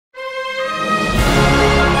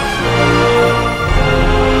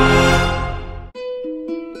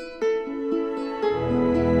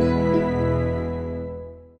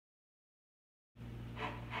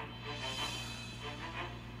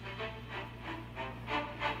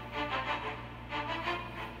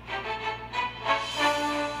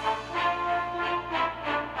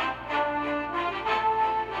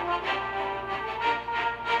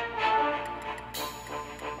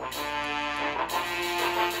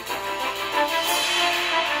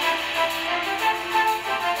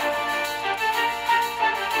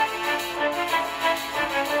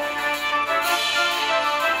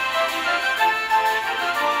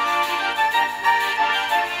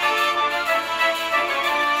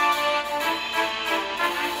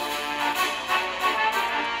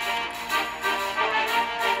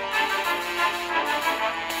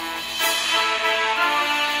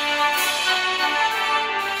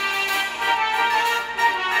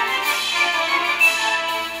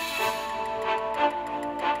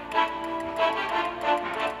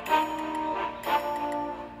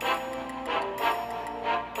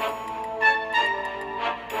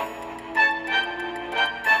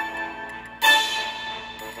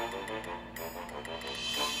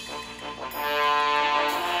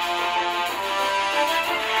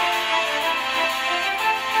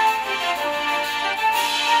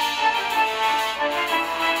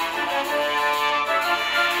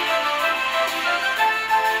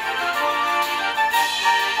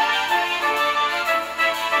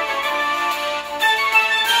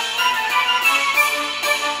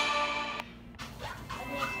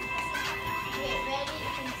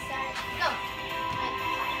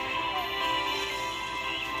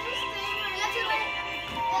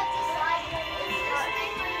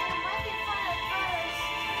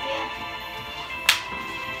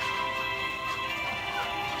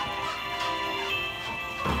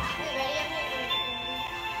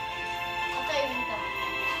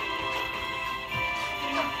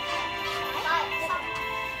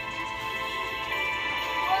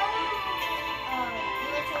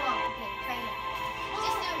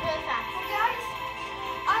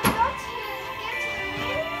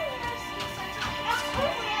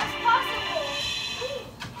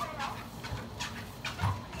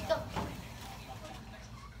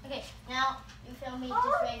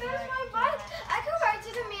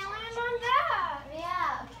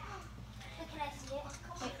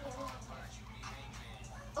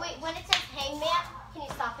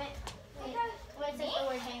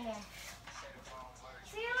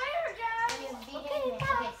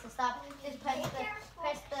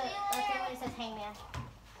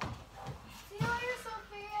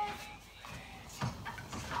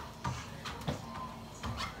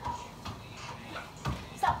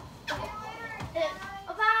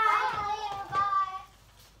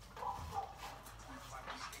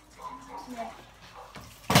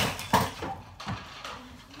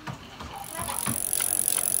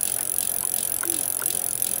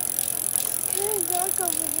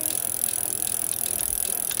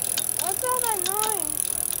that noise.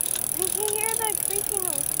 I can hear that creaking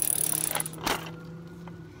noise.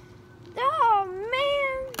 Oh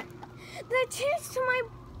man! The chains to my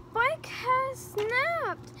bike has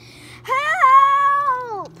snapped.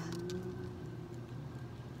 Help!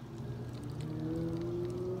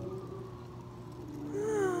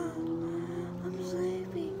 I'm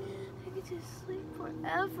sleepy. I could just sleep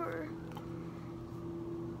forever.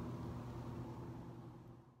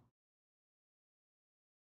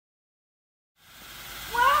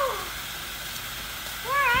 Whoa!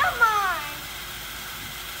 Where am I?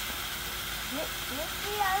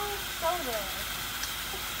 Misty, I was sober.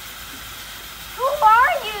 Who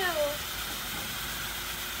are you?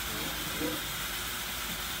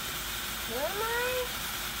 Who am I?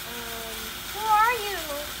 Who are you?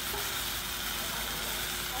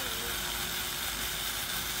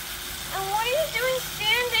 And what are you doing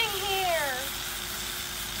standing here?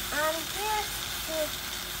 I'm here to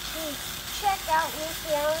check out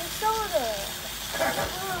Misty on soda.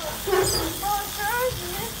 Oh, there's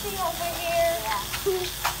Misty over here. Yeah.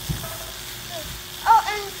 Oh,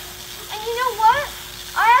 and you know what?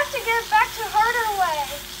 I have to get back to Herder Way.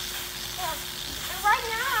 Yeah. And right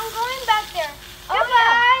now I'm going back there. Oh,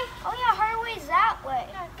 goodbye. Yeah. Oh yeah, Herder Way's that way.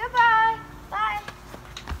 Yeah, goodbye. Bye.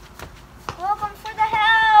 Welcome for the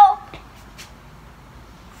help.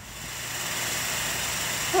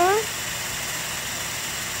 Huh?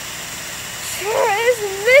 Sure is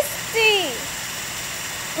Misty.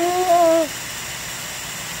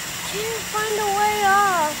 Can't find a way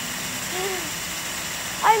off.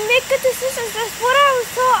 I make good decisions. That's what I was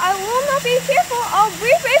told. I will not be fearful. I'll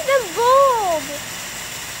be brave and bold.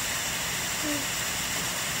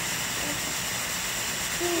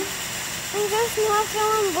 I'm just not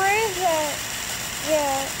feeling brave yet.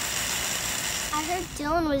 I heard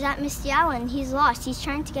Dylan was at Misty Island. He's lost. He's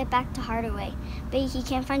trying to get back to Hardaway, but he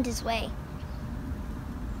can't find his way.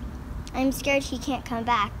 I'm scared he can't come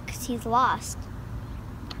back because he's lost.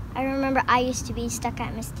 I remember I used to be stuck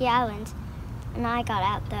at Misty Island, and I got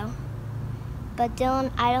out though. But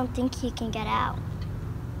Dylan, I don't think he can get out.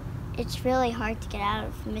 It's really hard to get out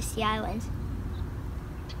of Misty Island.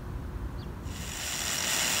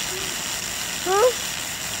 Huh?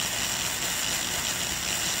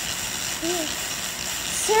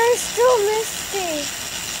 There's still Misty.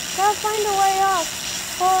 Gotta find a way up.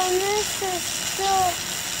 Oh, Mist is still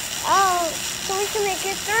out, so we can make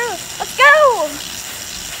it through. Let's go!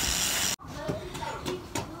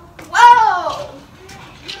 Whoa!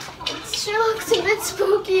 It sure looks a bit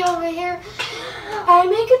spooky over here. I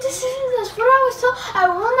make a decision. That's what I was told. I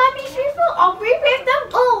will not be fearful. I'll be brave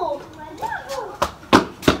and bold.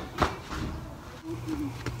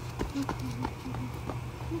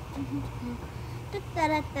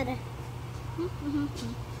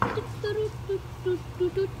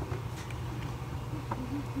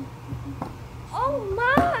 Oh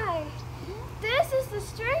my! This is the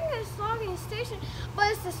strangest logging station,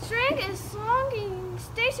 but it's the strangest logging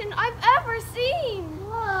station I've ever seen.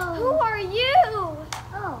 Whoa! Who are you?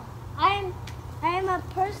 Oh, I am a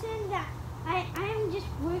person that I am just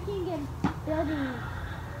working and building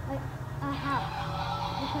a house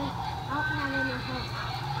because I don't have any home.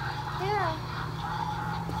 Yeah.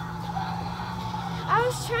 I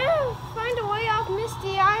was trying to find a way off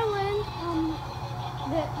Misty Island.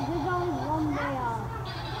 There's only one way off.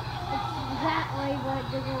 It's that way, but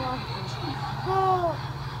there's a lot. Oh,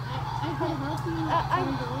 I can help you find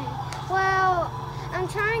the way. Well, I'm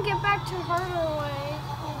trying to get back to Herder Way.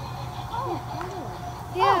 Oh, Herder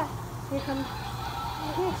Way. Yeah. Oh,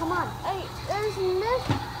 here, come on. Hey, there's mist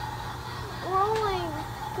rolling.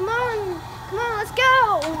 Come on, let's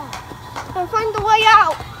go. I'll find the way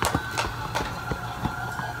out.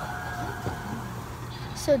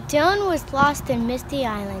 So Dylan was lost in Misty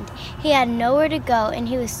Island. He had nowhere to go and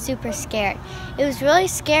he was super scared. It was really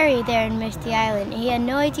scary there in Misty Island. He had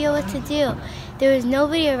no idea what to do. There was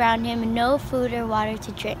nobody around him and no food or water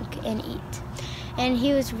to drink and eat. And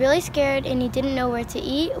he was really scared and he didn't know where to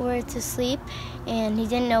eat, where to sleep, and he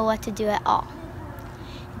didn't know what to do at all.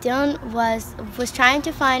 Dylan was trying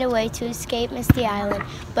to find a way to escape Misty Island,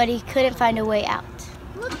 but he couldn't find a way out.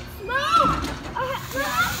 Look, smoke!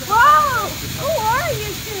 Whoa! Who are you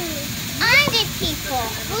two? I'm the people.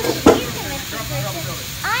 Who's you, Mr. Person?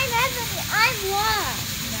 I'm Ebony. I'm lost.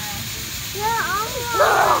 Yeah, I'm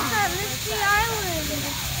lost at Misty Island.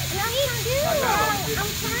 Me too.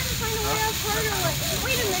 I'm trying to find a way out of Herder Way.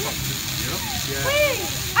 Wait a minute. Wait,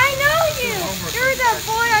 I know you. You're that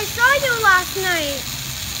boy I saw you last night.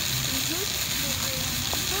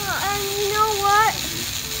 And you know what?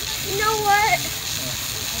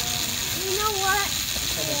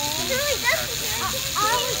 Really, I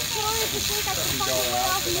was told to think I can find a way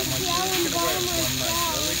off Misty Island by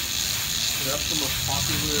myself. That's the most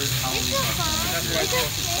popular Halloween costume. That's why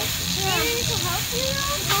Daddy can help you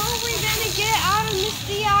now? How are we gonna get out of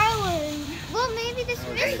Misty Island? Well, maybe this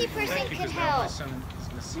Misty person could help.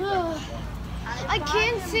 I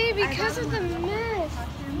can't see because of the mist.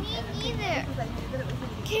 Me neither.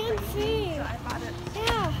 Can't see.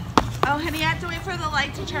 Yeah. Oh, honey, I have to wait for the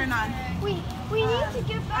light to turn on. We need to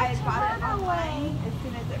get back to Hardaway. As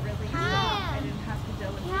soon as it released, How? I didn't have to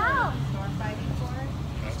deal with How? the storm fighting for it.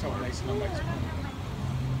 That's how nice and likes.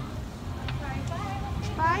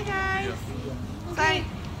 Bye, guys. Sorry,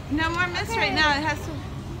 no more mist right now. It has to.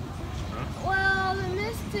 Well, the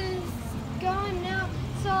mist is gone now,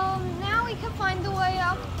 so now we can find the way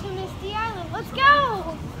up to Misty Island. Let's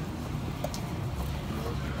go!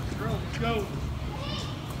 Let's go.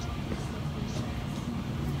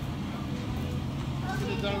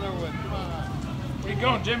 Where you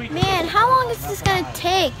going, Jimmy? Man, how long is this gonna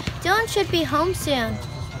take? Dylan should be home soon.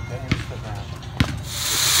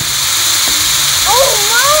 Oh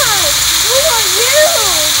my! Who are you?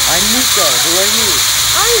 I'm Nico. Who are you?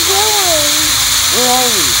 I'm Dylan. Where are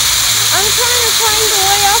we? I'm trying to find the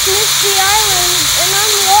way off Misty Island, and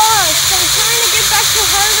I'm lost. I'm trying to get back to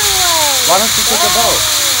Hardaway. Why don't you take a boat?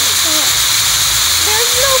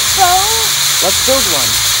 There's no boat. Let's build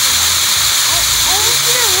one. I don't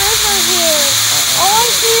see a river here. All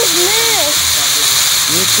I see is mist.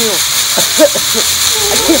 Me too.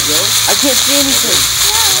 I can't see anything.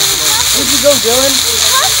 Where'd you go, Dylan? We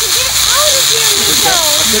have to get out of here, Nico.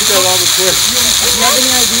 I think they're all the quick. Do you have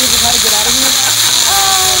any ideas of how to get out of here?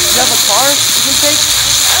 Do you have a car you can take?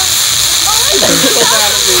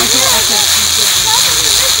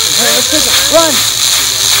 Hey, let's take it. Run!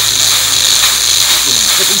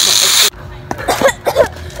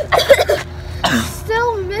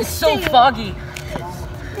 Still misty. It's so foggy.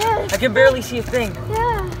 Yeah, I can barely see a thing.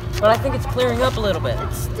 yeah. But I think it's clearing up a little bit.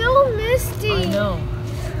 Still misty. I know.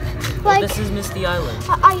 Well, Like this is Misty Island.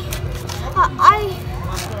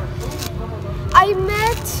 I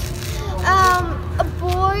met a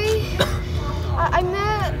boy. I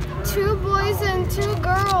met 2 boys and 2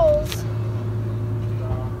 girls.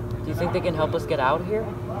 Do you think they can help us get out of here?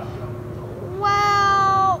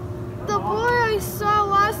 Well, the boy I saw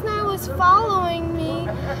last night was following me,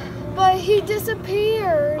 but he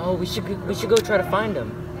disappeared. Oh, we should go try to find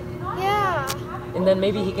him. Yeah, And then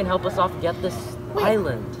maybe he can help us off get this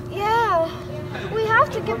island. yeah. We have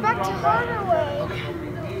to get back to Hardaway.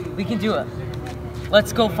 We can do it.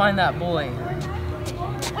 Let's go find that boy.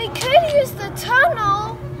 We could use the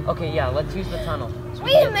tunnel. Okay, yeah, let's use the tunnel.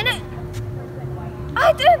 Wait a minute.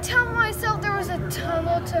 I didn't tell myself there was a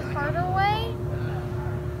tunnel to Hardaway.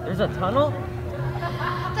 There's a tunnel?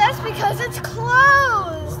 That's because it's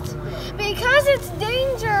closed. Because it's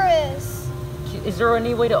dangerous. Is there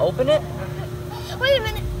any way to open it? Wait a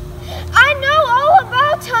minute. I know all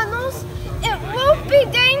about tunnels. It won't be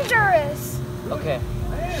dangerous. Okay,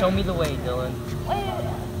 show me the way, Dylan.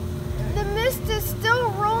 Wait, the mist is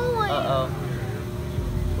still rolling. Uh-oh.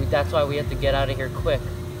 That's why we have to get out of here quick.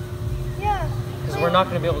 Yeah. Because we're not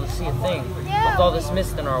going to be able to see a thing Yeah. with all this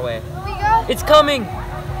mist in our way. We got. It's coming!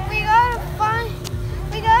 We gotta find.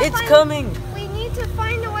 We gotta. It's find, coming! We need to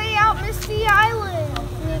find a way out Misty Island,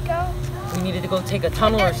 Nico. We needed to go take a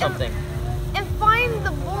tunnel or something. And find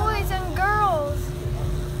the boys and girls.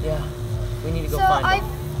 Yeah, we need to go So find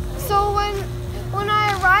them. So when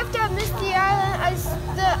I arrived at Misty Island,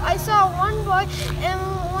 I saw one boy, and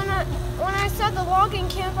when I saw the logging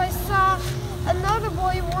camp, I saw another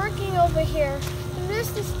boy working over here. The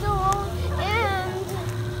mist is still rolling,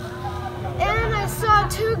 and I saw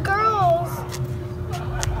 2 girls.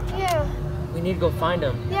 Yeah. We need to go find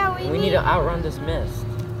them. Yeah, we need to outrun this mist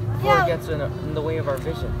before Yeah. it gets in the way of our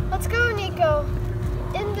vision. Let's go, Nico.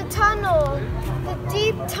 In the tunnel, the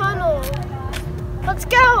deep tunnel. Let's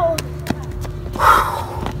go.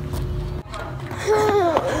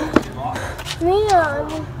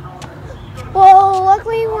 Man. Well,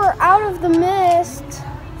 luckily we're out of the mist,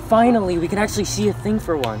 Finally, we can actually see a thing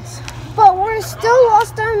for once. but we're still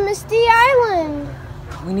lost on Misty Island.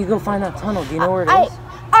 We need to go find that tunnel. Do you know where it is?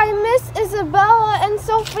 I miss Isabella and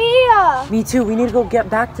Sophia. Me too. We need to go get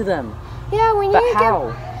back to them. Yeah, we need But to how?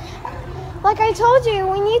 get. Like I told you,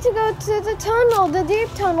 we need to go to the tunnel, the deep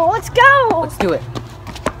tunnel. Let's go. Let's do it.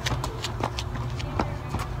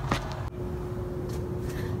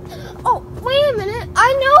 Oh, wait a minute.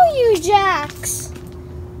 I know you, Jax.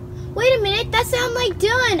 Wait a minute, that sounds like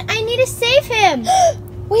Dylan. I need to save him.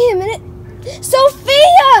 Wait a minute.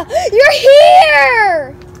 Sophia, you're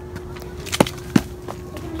here.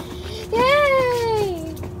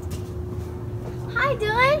 Yay. Hi,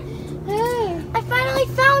 Dylan.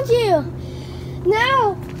 you.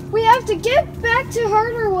 Now we have to get back to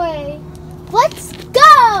Harderway. Let's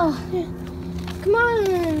go! Come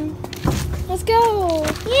on. Let's go.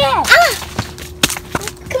 Yeah! Ah!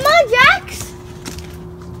 Come on, Jax!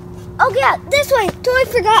 Oh yeah, this way. Totally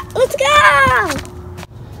forgot. Let's go!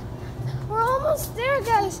 We're almost there,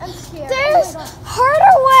 guys. I'm scared. There's Oh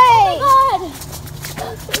Harderway. my God.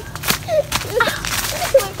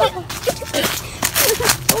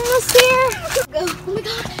 Almost here. Go. Oh my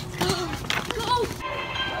God. Go.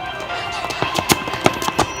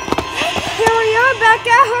 Here we are back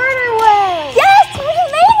at Harderway. Yes, we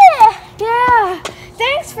made it! Yeah.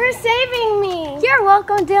 Thanks for saving me. You're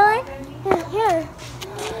welcome, Dylan. Here.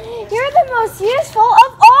 You're the most useful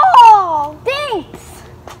of all. Thanks.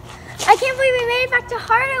 I can't believe we made it back to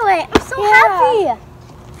Hardaway. I'm so Yeah. happy.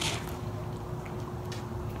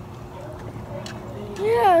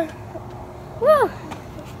 Yeah. Woo.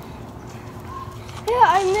 Yeah,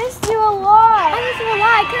 I missed you a lot. I miss you a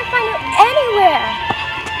lot. I couldn't find you anywhere.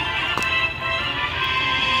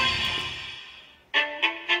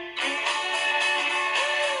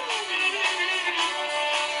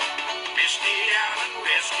 Misty Island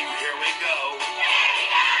Rescue, here we go.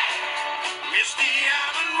 Misty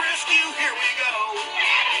Island Rescue, here we go.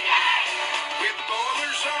 With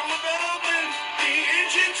boilers on the building, the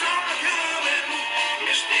engines are coming.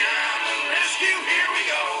 Misty Island Rescue, here we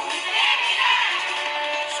go.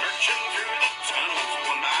 Searching through the tunnels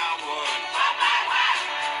one by one.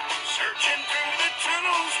 Searching through the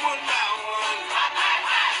tunnels one by one.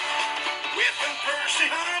 Whipping Percy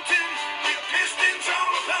hunting, with pistons on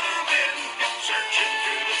the pumping. Searching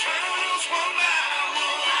through the tunnels one by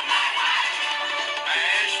one.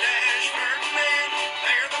 Dash, dash, Ferdinand,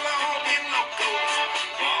 they're the logging locals.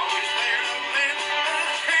 Always there to lend a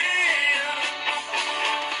hand.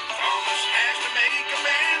 Thomas has to make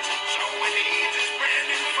amends, so he needs his brand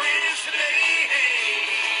new friends today.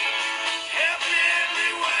 Help in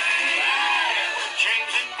every way. Edward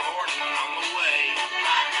James and Gordon on the way.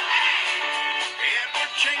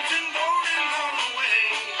 Edward James and Gordon on the way.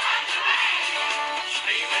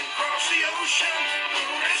 Steaming across the ocean, the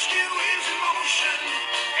rescue is in motion.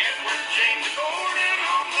 Edward James and Gordon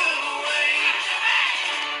on the way.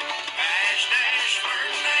 Dash, dash,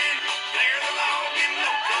 Ferdinand, they're the logging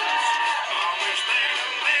locals. Always there to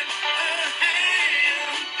lend a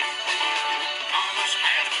hand. Thomas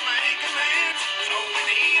has to make amends, so he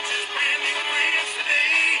needs his brand new friends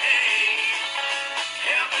today.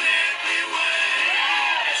 Helping every way.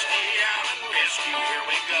 Misty Island Rescue, here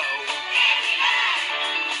we go.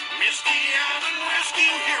 Misty Island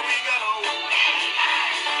Rescue, here we go.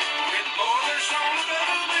 With boilers on the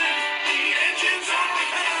building, the engines are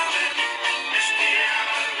coming. Misty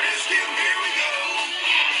Island Rescue, here we go.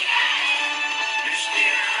 Misty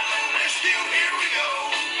Island Rescue, here we go.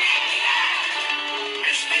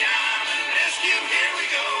 Misty Island Rescue, here we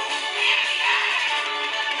go.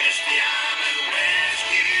 Misty Island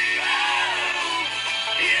Rescue,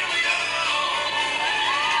 here we go.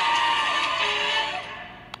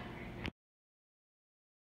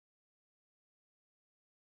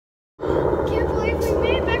 Can't believe we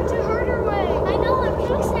made it back to Harderway. I know, I'm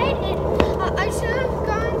so excited. I should have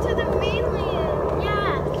gone to the mainland.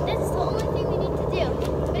 Yeah, that's the only thing we need to do.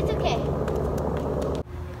 But it's okay.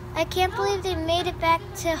 I can't believe they made it back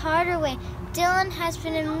to Hardaway. Dylan has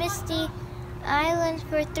been in Misty Island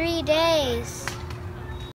for 3 days.